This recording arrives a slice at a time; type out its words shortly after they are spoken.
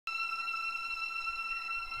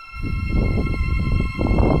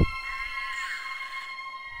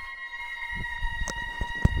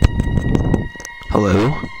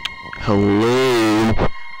Hello? Hello?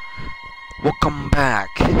 Welcome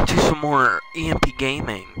back to some more EMP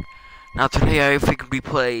Gaming. Now today I think we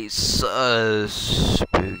play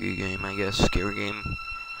spooky game, I guess, scary game.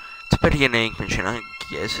 It's Bendy and Ink Machine. I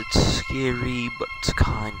guess it's scary, but it's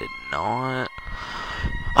kinda not.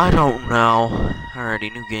 I don't know.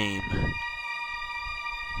 Alrighty, new game.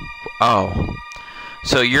 Oh.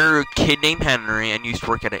 So you're a kid named Henry and used to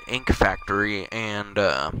work at an ink factory, and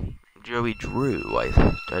Joey Drew, I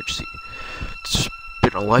see. It's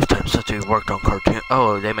been a lifetime since we worked on cartoons.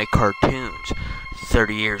 Oh, they make cartoons.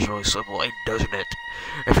 30 years really slipped away, doesn't it?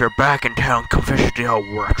 If you're back in town, come visit the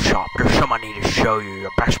old workshop. There's something I need to show you. Your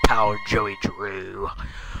best pal, Joey Drew.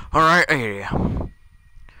 Alright, yeah.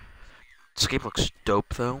 This game looks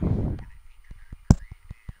dope, though.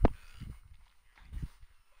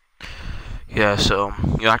 Yeah, so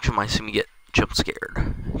you actually might see me get jump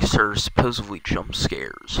scared. Because there are supposedly jump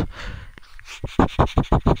scares.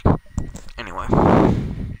 Anyway.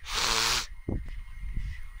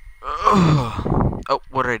 Oh,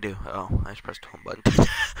 what did I do? Oh, I just pressed the home button.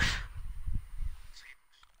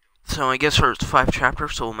 So I guess there's 5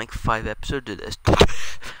 chapters, so we'll make 5 episodes of this.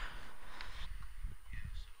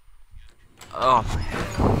 Oh my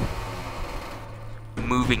god.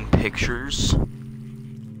 Moving pictures.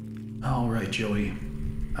 Alright, Joey.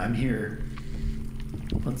 I'm here.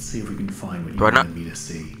 Let's see if we can find what you wanted me to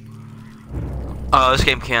see. Oh, this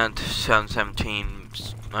game can't. 2017.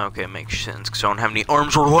 Okay, makes sense, because I don't have any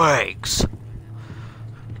arms or legs.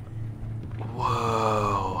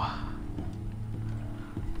 Whoa.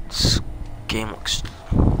 This game looks...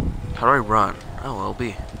 How do I run? Oh,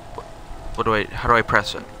 LB. What do I... How do I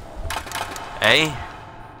press it? A?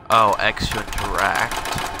 Oh, X to interact.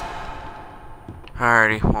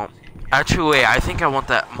 Alrighty, well... Actually, wait, I think I want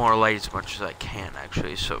that more light as much as I can,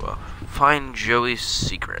 actually, so, find Joey's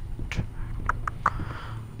secret.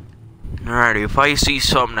 Alrighty, if I see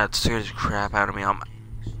something that scares the crap out of me, I'm...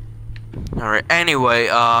 Alright, anyway,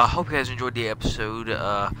 hope you guys enjoyed the episode,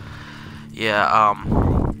 yeah,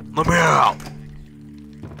 let me out!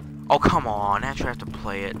 Oh, come on, actually I have to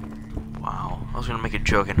play it. Wow, I was gonna make a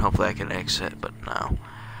joke and hopefully I can exit, but no.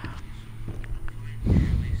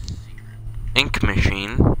 Ink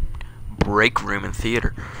machine. Break room and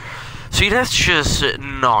theater. See, that's just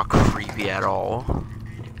not creepy at all.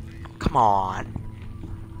 Come on.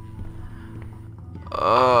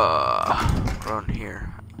 Around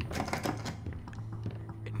here.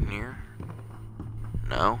 In here?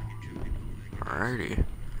 No? Alrighty.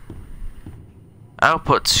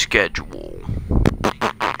 Output schedule.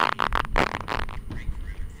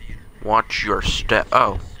 Watch your step.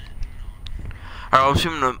 Oh. Alright, I'm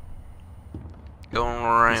assuming the going the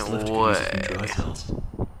right way.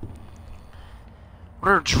 What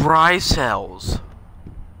are dry cells?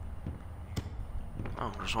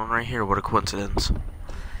 Oh, there's one right here. What a coincidence.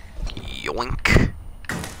 Yoink.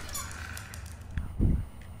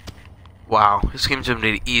 Wow, this game's gonna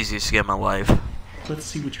be the easiest to get in my life. Let's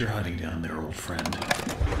see what you're hiding down there, old friend.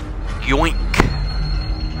 Yoink.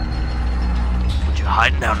 What you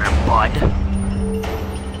hiding down there, bud?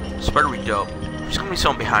 This better be dope. There's gonna be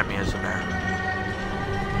someone behind me, isn't there?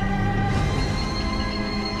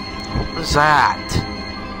 What is that?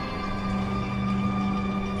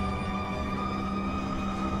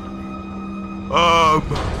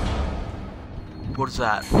 What is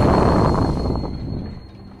that?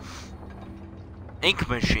 Ink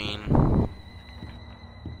machine.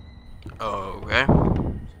 Okay.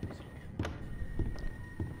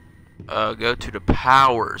 Go to the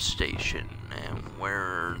power station. And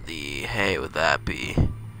where the hey would that be?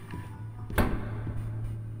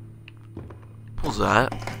 What's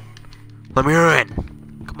that? Let me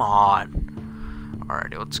in! Come on.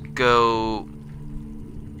 Alrighty, let's go.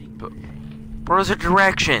 What are the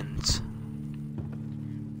directions?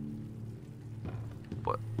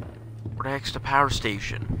 What the heck's the power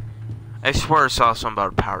station? I swear I saw something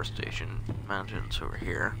about a power station. Imagine it's over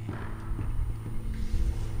here.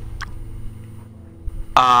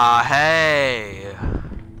 Hey!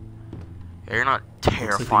 Yeah, you're not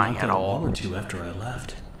terrifying at all. A wall or two after I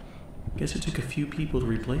left. Guess it took a few people to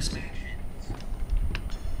replace me.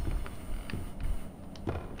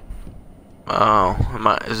 Oh,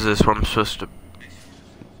 is this where I'm supposed to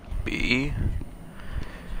be?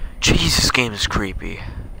 Jeez, this game is creepy.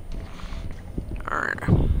 Alright.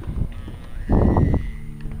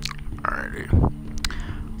 Alrighty.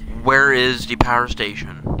 Where is the power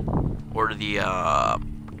station? Or the,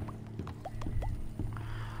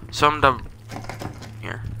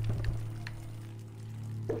 here.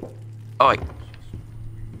 Oh,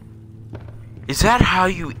 is that how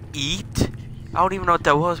you eat? I don't even know what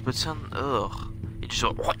that was, but some ugh. You just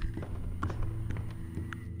go, what?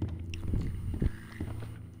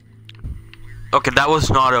 Okay, that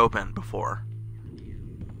was not open before.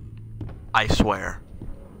 I swear.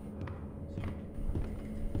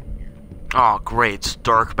 Oh, great. It's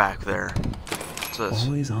dark back there. What's this?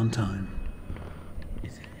 Always on time.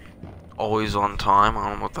 Always on time? I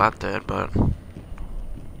don't know what that did, but...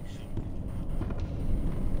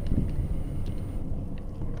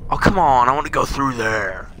 Oh, come on. I want to go through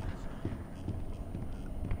there.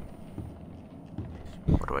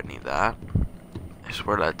 What do I need that? I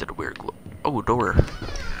swear that did a weird glow. Oh, door.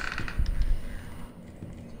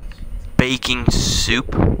 Baking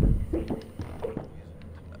soup.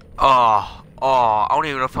 Oh, I don't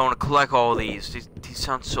even know if I want to collect all these. These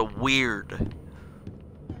sound so weird.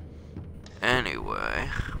 Anyway.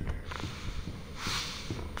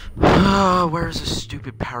 Where's the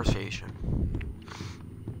stupid power station?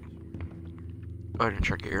 Oh, I didn't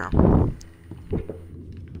check it here.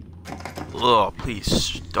 Ugh, please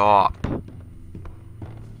stop.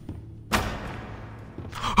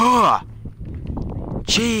 Ah!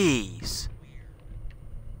 Jeez!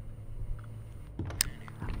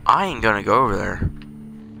 I ain't gonna go over there.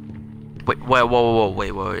 Wait,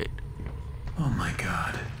 wait. Oh my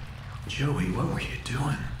god. Joey, what were you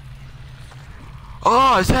doing?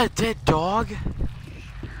 Oh, is that a dead dog?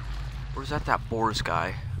 Or is that Boris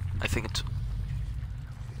guy? I think it's...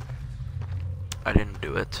 I didn't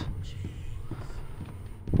do it.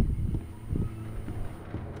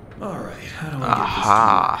 Alright, how do I get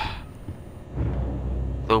Aha!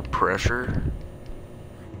 Low pressure.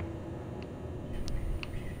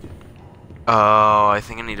 Oh, I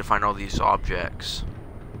think I need to find all these objects.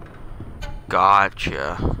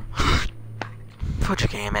 Gotcha.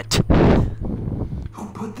 Damn it. Who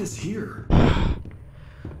put this here?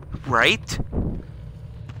 Right?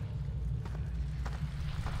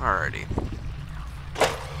 Alrighty.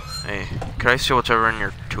 Hey, could I see what's ever in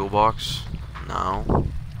your toolbox? No.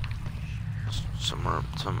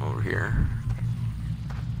 Some over here.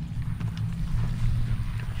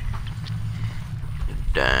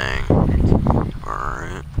 Dang.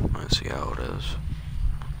 Alright, let's see how it is.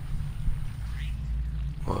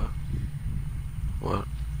 What?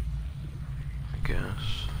 I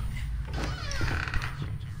guess.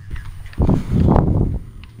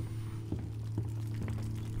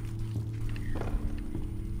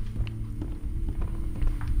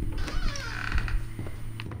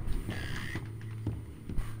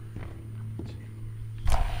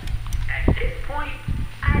 At this point,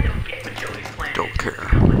 I don't get what Joey's plan Don't is. care.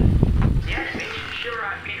 The animation sure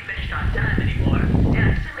aren't being finished on time anymore, and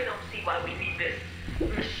I certainly don't see why we need this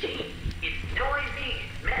machine. It's noisy,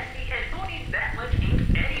 it's messy, and who needs that much ink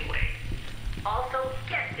anyway? Also,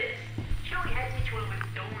 get this. Joey had each one of us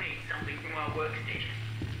donate something from our workstation.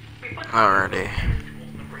 We put some Alrighty. tools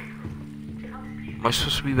in the break room to help people. Am I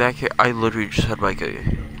supposed to be back here? I literally just had like a... I think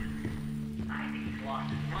he's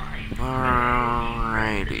lost his mind.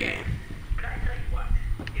 Alrighty. But I tell you what,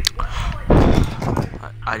 if one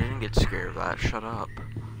I didn't get scared of that. Shut up.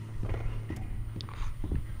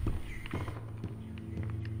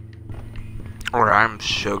 Alright, I'm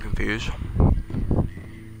so confused.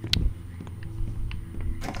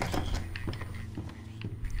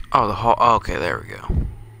 Oh, the hall. Oh, okay, there we go.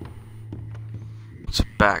 Let's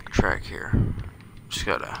backtrack here. Just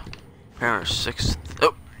gotta. Parent sixth.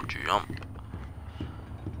 Oh, jump.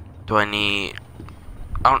 Do I need?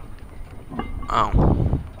 I don't.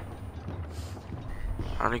 Oh.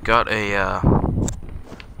 I already got a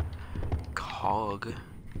cog.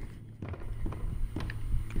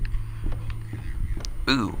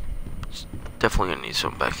 Ooh, definitely gonna need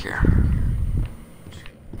something back here.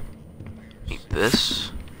 Need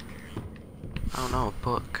this. Oh no, a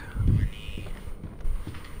book.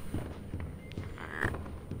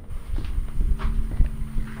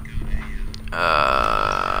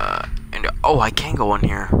 And oh, I can go in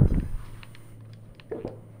here.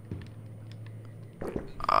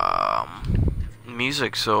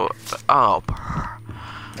 Music. So, oh,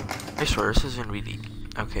 I swear this is gonna be the.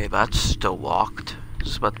 Okay, that's still locked. This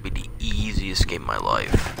is about to be the easiest game of my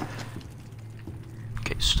life.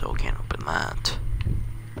 Okay, still can't open that.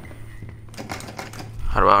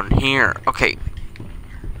 How about in here? Okay.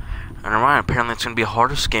 Never mind, apparently it's gonna be the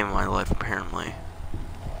hardest game of my life, apparently.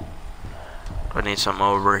 Do I need something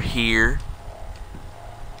over here?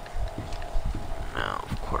 No,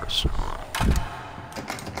 of course not.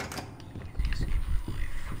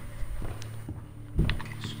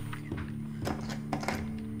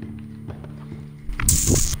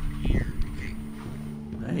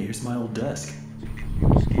 it's my old desk.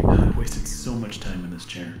 I wasted so much time in this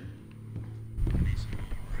chair.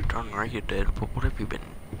 Darn right you did, but what have you been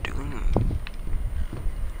doing?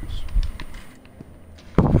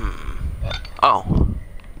 Oh.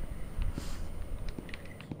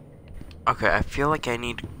 Okay, I feel like I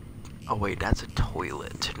need... Oh wait, that's a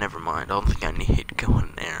toilet. Never mind, I don't think I need to go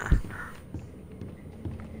in there.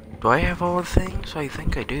 Do I have all the things? I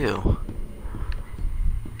think I do.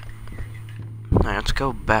 Alright, let's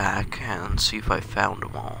go back and see if I found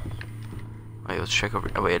them all. Wait, let's check over...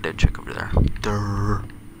 Oh wait, I did check over there. Durr.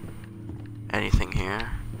 Anything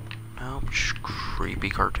here? Nope, just creepy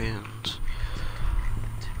cartoons.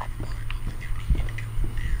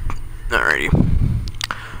 Alrighty.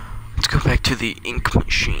 Let's go back to the ink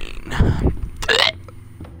machine.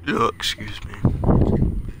 Excuse me.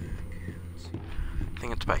 I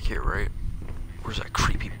think it's back here, right? Where's that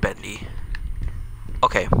creepy Bendy?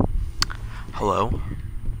 Okay. Hello?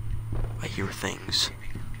 I hear things.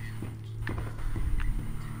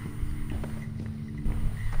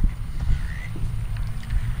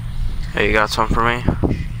 Hey, you got something for me?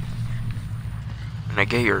 And I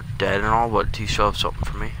get you're dead and all, but do you still have something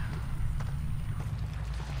for me?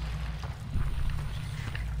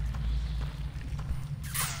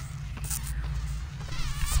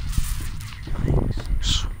 I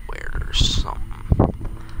swear there's something.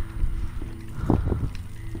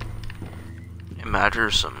 Imagine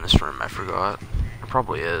there's something in this room I forgot. There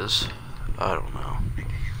probably is. I don't know.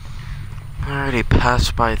 I already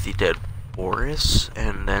passed by the dead Boris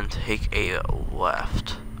and then take a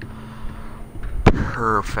left.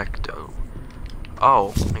 Perfecto.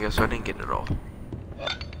 Oh, I guess I didn't get it all.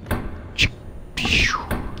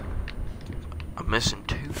 I'm missing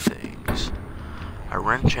two things. A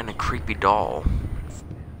wrench and a creepy doll.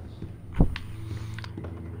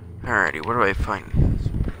 Alrighty, where do I find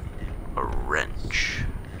a wrench?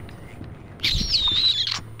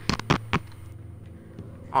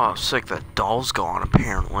 Oh, sick, that doll's gone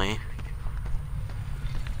apparently.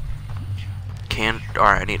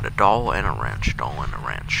 Alright, I need a doll and a wrench. Doll and a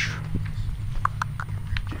wrench.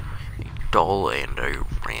 A doll and a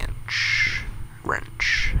wrench.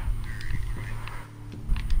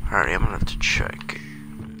 Alright, I'm gonna have to check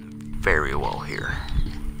very well here.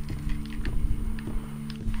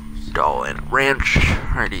 Doll and a wrench.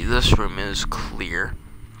 Alrighty, this room is clear.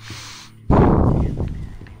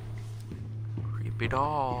 Creepy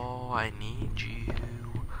doll, I need you.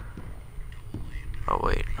 Oh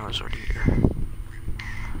wait, I was already here.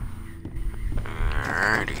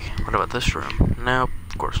 Alrighty, what about this room? Nope,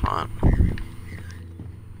 of course not.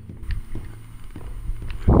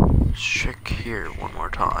 Let's check here one more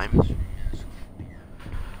time.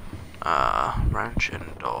 Wrench and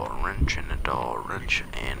a doll, wrench and a doll, wrench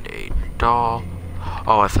and a doll.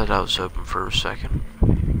 Oh, I thought that was open for a second.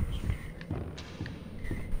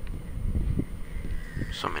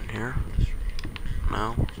 Some in here?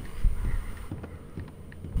 No.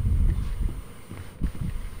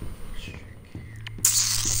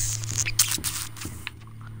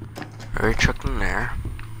 Already checked in there.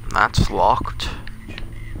 That's locked.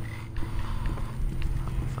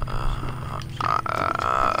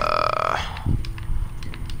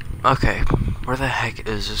 Okay, where the heck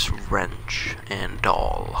is this wrench and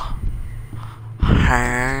doll?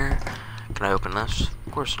 Can I open this?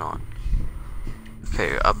 Of course not.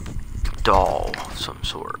 Okay, a doll of some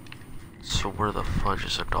sort. So where the fudge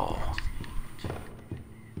is a doll?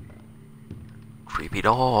 Creepy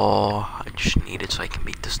doll. I just need it so I can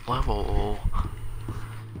beat this level.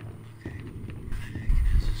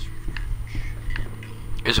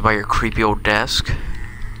 Is it by your creepy old desk?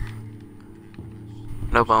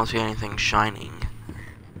 Nope, I don't see anything shining.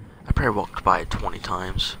 I probably walked by it 20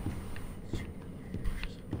 times.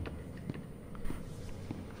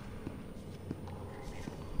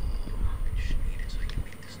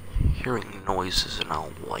 Hearing noises and I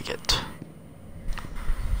don't like it.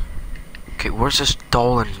 Okay, where's this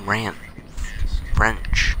doll and wrench?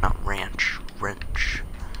 Not ranch. Wrench.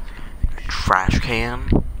 A trash can?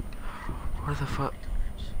 Where the fuck?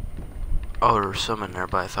 Oh, there's some in there,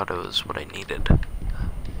 but I thought it was what I needed.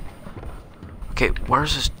 Okay,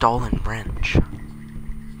 where's this doll and wrench?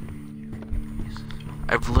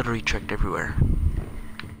 I've literally checked everywhere.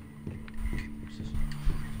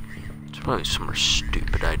 It's probably somewhere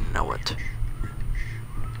stupid, I know it.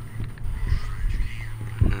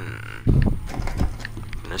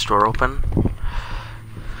 Is this door open?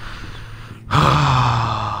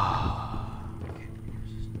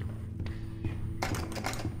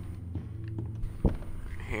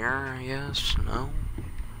 Here, yes, no.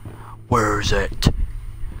 Where is it?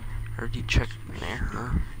 I already checked in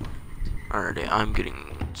there. Alrighty, I'm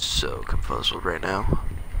getting So confused right now.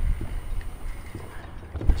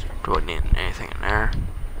 Do I need anything in there?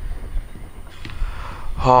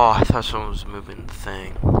 Oh, I thought someone was moving the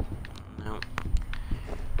thing. Nope.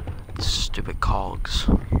 Stupid cogs.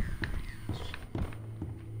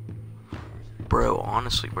 Bro,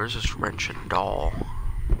 honestly, where's this wrench and doll?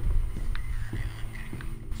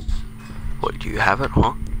 What, do you have it,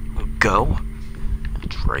 huh? Go?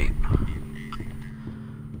 That's right.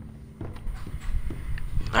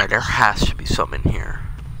 Alright, there has to be some in here.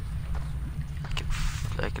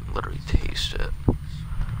 I can literally taste it.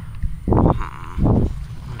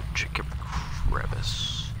 Chicken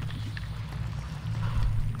crevice.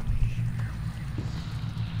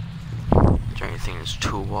 Is there anything in his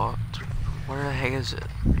toolbox? Where the heck is it?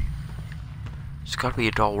 There's gotta be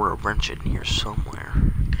a doll or a wrench in here somewhere.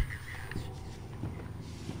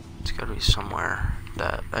 It's gotta be somewhere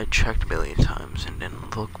that I checked a million times and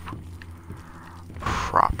didn't look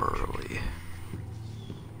properly.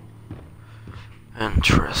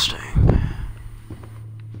 Interesting.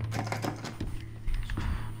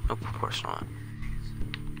 Nope, of course not.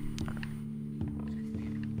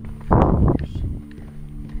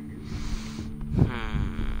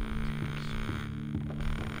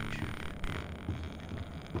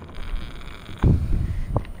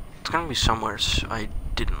 It's gonna be somewhere I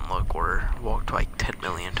didn't look or walked like 10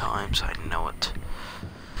 million times. I know it.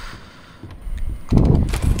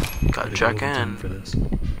 Gotta check in. For this.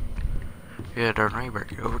 Yeah, darn right, better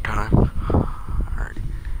get overtime. Alright.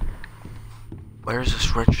 Where's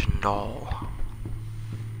this wrench and doll?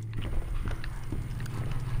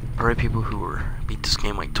 Alright, people who beat this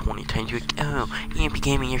game like 20 times, you're like, oh, EMP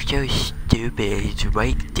Gaming, you're so stupid. It's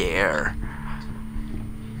right there.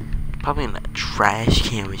 Probably in that trash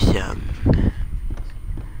can or something.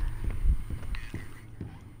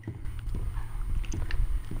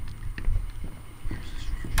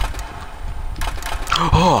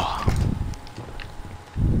 Oh!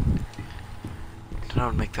 That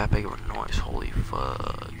would make that big of a noise. Holy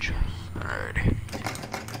fudge. Alright.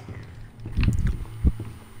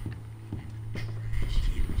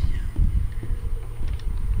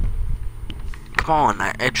 Come on,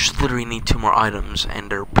 I just literally need 2 more items, and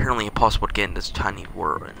they're apparently impossible to get in this tiny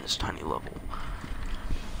world, in this tiny level.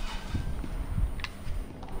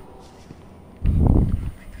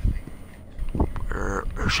 Where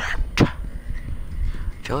is it?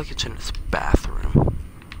 I feel like it's in this bathroom.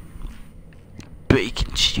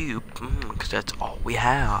 Bacon soup, because that's all we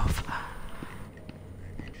have.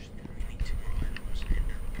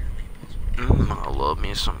 I love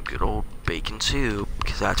me some good old bacon soup,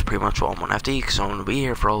 because that's pretty much all I'm gonna have to eat, because I'm gonna be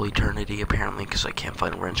here for all eternity, apparently, because I can't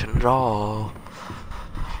find a wrench in it at all.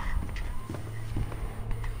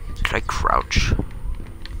 Could I crouch?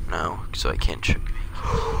 No, because I can't.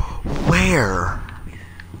 Where?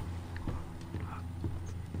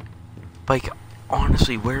 Like,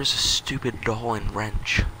 honestly, where's the stupid doll and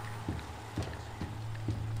wrench?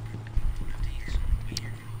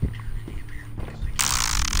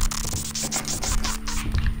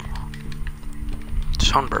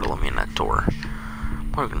 Someone better let me in that door. I'm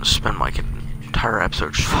probably gonna spend like an entire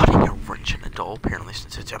episode just finding a wrench and a doll, apparently,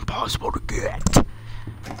 since it's impossible to get.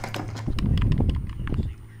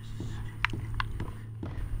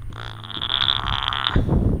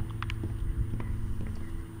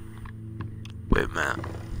 Wait a minute.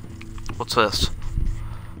 What's this?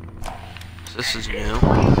 This is new.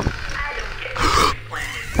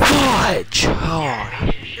 Fudge!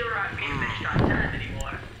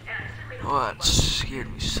 Oh, that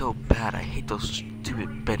scared me so bad. I hate those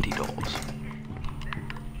stupid Bendy dolls.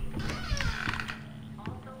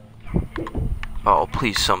 Oh,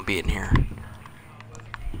 please, some be in here.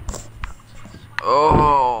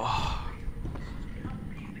 Oh.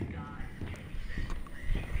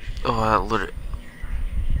 Oh, that literally.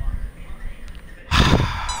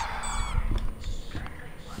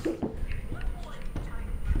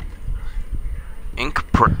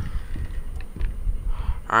 Ink print.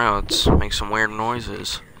 Alright, let's make some weird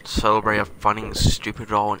noises. Celebrate finding this stupid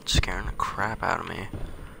doll and scaring the crap out of me.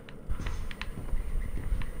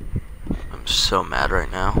 I'm so mad right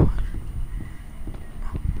now.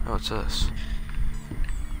 Oh, what's this?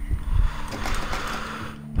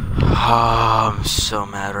 Oh, I'm so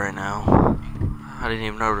mad right now. I didn't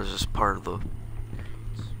even notice this part of the...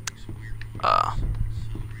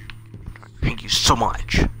 Thank you so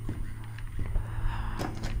much.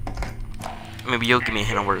 Maybe you'll give me a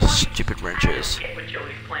hint on where the stupid wrench is. I don't get what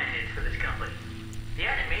Joey's plan is for this company. The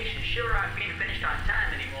animation sure aren't being finished on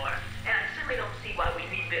time anymore, and I simply don't see why we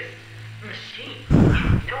need this machine.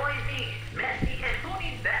 It's noisy, it's messy, and who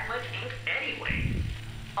needs that much ink anyway?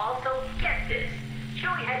 Also, get this.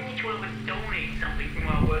 Joey had each one of us donate something from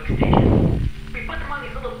our workstation. We put them on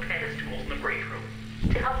these little pedestals in the break room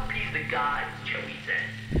to help appease the gods, Joey said.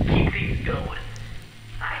 Keep things going.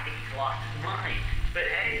 I think he's lost his mind. But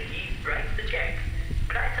hey, he writes the checks.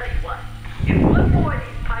 But I tell you what, if one more of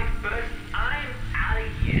these pipes burst, I'm out of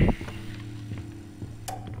here.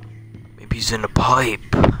 Maybe he's in a pipe.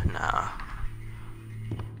 Nah.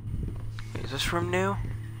 Is this room new?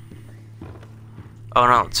 Oh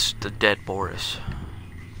no, it's the dead Boris.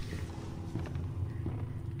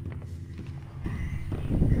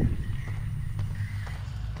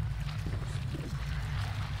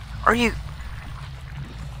 Are you?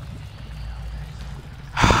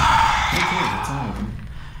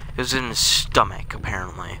 It was in his stomach,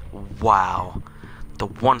 apparently. Wow. The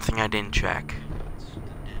one thing I didn't check.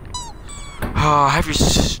 Oh, have your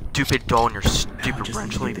stupid doll and your stupid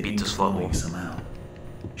wrench. Let me beat this level.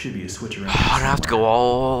 Should be a switch around. I have to go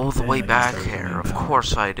all the way back here. Of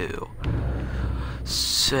course I do.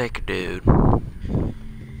 Sick, dude.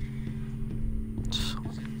 It's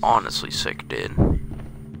honestly sick, dude.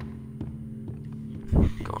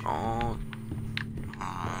 Going all.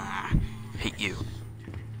 Hate you.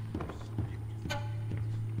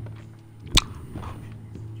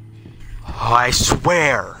 Oh, I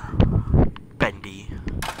swear, Bendy.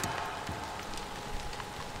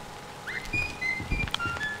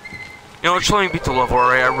 You know, just let me beat the level,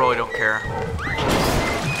 alright? I really don't care.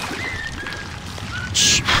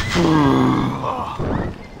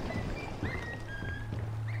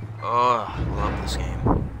 Oh, love this game.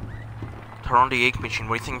 Turn on the egg machine.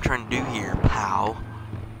 What do you think I'm trying to do here, pal?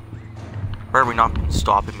 Why are we not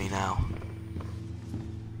stopping me now?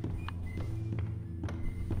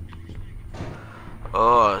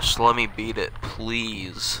 Oh, just let me beat it,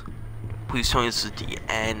 please. Please tell me this is the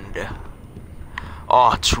end.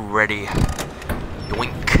 Oh, it's ready.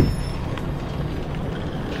 Yoink.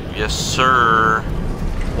 Yes, sir.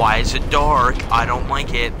 Why is it dark? I don't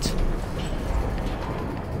like it.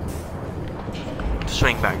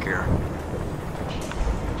 Swing back here.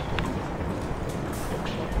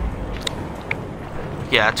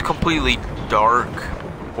 Yeah, it's completely dark.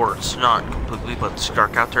 Or it's not completely, but it's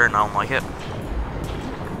dark out there and I don't like it.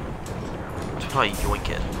 Probably yoink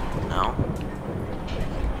it. No?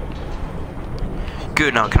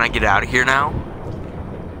 Good, now can I get out of here now?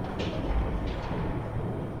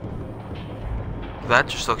 That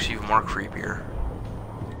just looks even more creepier.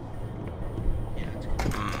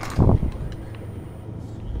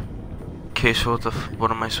 Okay, so what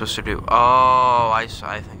am I supposed to do? Oh, I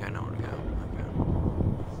think I know where to go.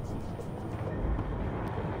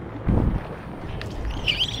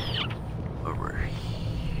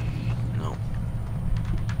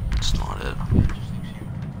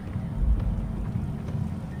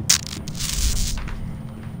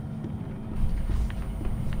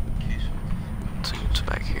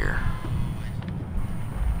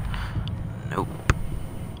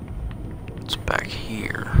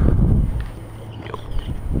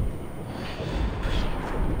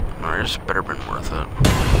 Better been worth it.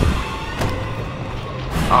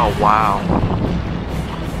 Oh wow.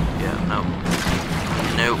 Yeah, nope.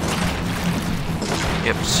 Nope.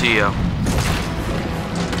 Yep, see ya.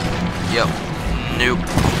 Yep. Nope.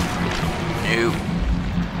 Nope.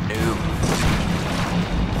 Nope.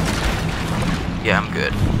 Yeah, I'm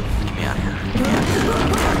good. Get me out of here. Get me out of here. Get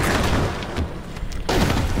me out of here.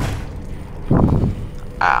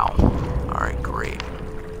 Ow. Alright, great.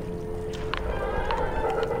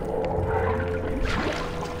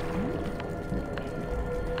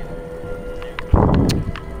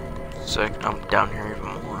 Sick, I'm down here even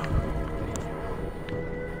more.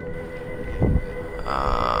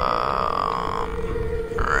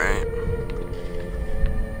 Alright.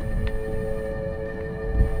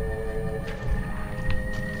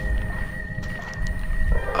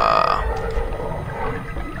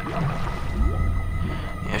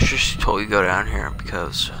 Yeah, I should just totally go down here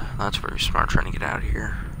because that's very smart trying to get out of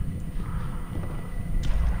here.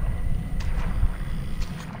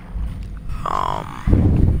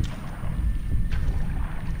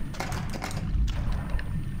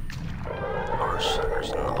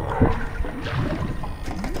 There's another one.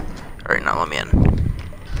 Alright, now let me in.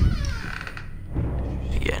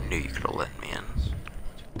 Yeah, I knew you could have let me in.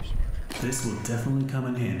 This will definitely come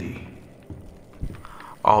in handy.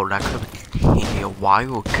 Oh, that could have been handy a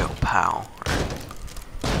while ago, pal.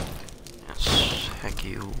 Yes, heck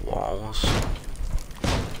you, walls.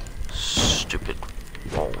 Stupid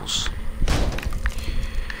walls.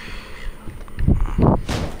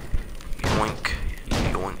 Yoink,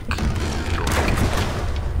 yoink, yoink.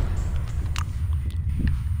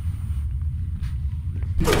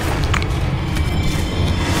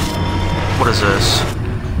 What is this?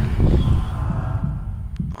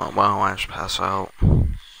 Oh wow, I just pass out.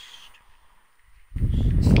 I'm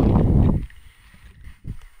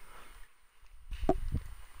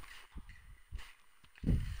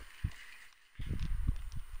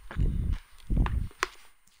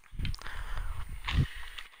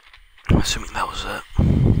assuming that was it.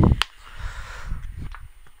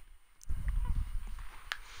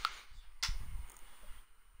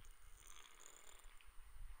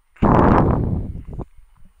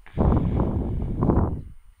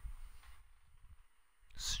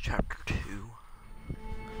 This is chapter 2.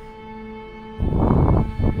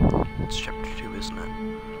 It's chapter 2, isn't it?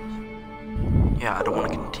 Yeah, I don't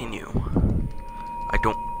want to continue. I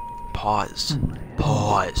don't. Pause.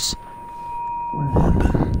 Pause. What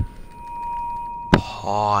happened?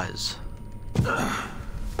 Pause.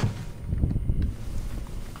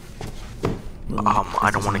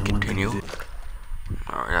 I don't want to continue.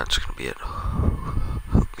 Alright, that's gonna be it.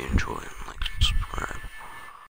 Hope you enjoy.